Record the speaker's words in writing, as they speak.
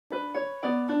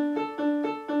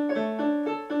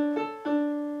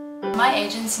My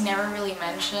agency never really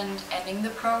mentioned ending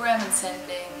the program and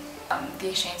sending the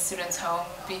exchange students home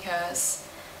because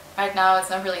right now it's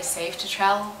not really safe to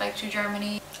travel back to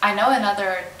Germany. I know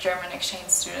another German exchange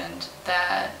student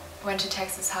that went to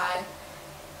Texas High.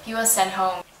 He was sent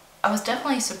home. I was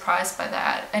definitely surprised by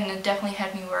that, and it definitely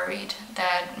had me worried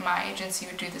that my agency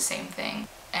would do the same thing.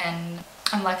 And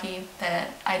I'm lucky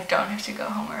that I don't have to go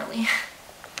home early.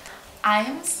 I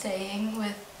am staying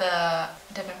with the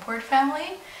Debenport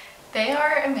family. They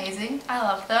are amazing. I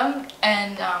love them,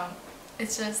 and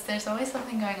it's just there's always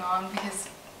something going on because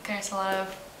there's a lot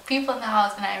of people in the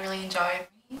house and I really enjoy it.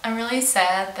 I'm really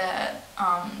sad that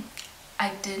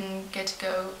I didn't get to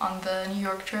go on the New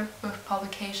York trip with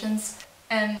publications,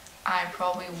 and I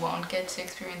probably won't get to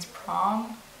experience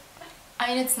prom. I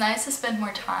mean, it's nice to spend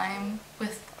more time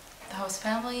with the host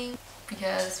family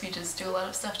because we just do a lot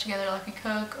of stuff together, like we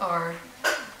cook or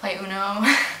play Uno.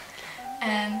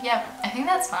 And yeah, I think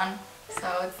that's fun,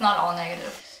 so it's not all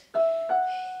negative.